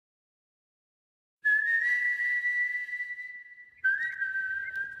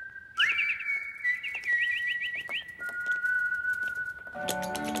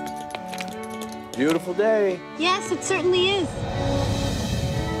Beautiful day. Yes, it certainly is.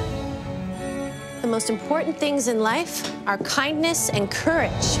 The most important things in life are kindness and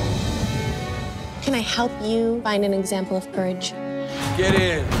courage. Can I help you find an example of courage? Get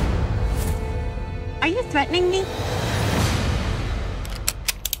in. Are you threatening me?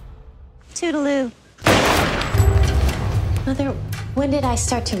 Toodaloo. Mother, when did I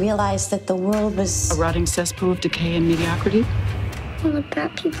start to realize that the world was a rotting cesspool of decay and mediocrity? All the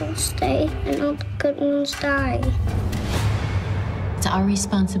bad people stay and all the good ones die. It's our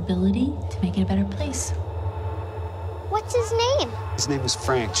responsibility to make it a better place. What's his name? His name is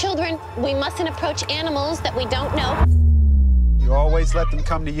Frank. Children, we mustn't approach animals that we don't know. You always let them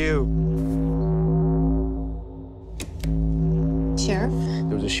come to you. Sheriff?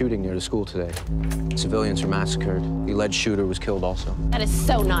 There was a shooting near the school today. Civilians were massacred. The alleged shooter was killed also. That is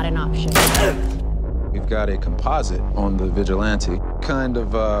so not an option. We've got a composite on the vigilante. Kind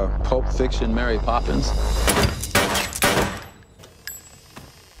of Pulp Fiction Mary Poppins.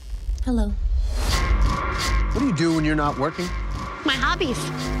 Hello. What do you do when you're not working? My hobbies.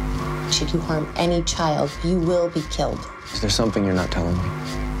 Should you harm any child, you will be killed. Is there something you're not telling me?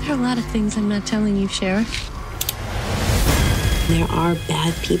 There are a lot of things I'm not telling you, Sheriff. There are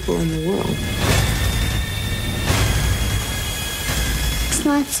bad people in the world. It's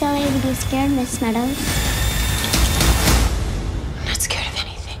not silly to be scared, Miss Meadows. I'm not scared of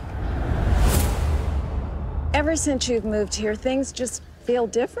anything. Ever since you've moved here, things just feel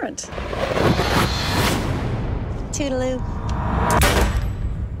different. Toodaloo.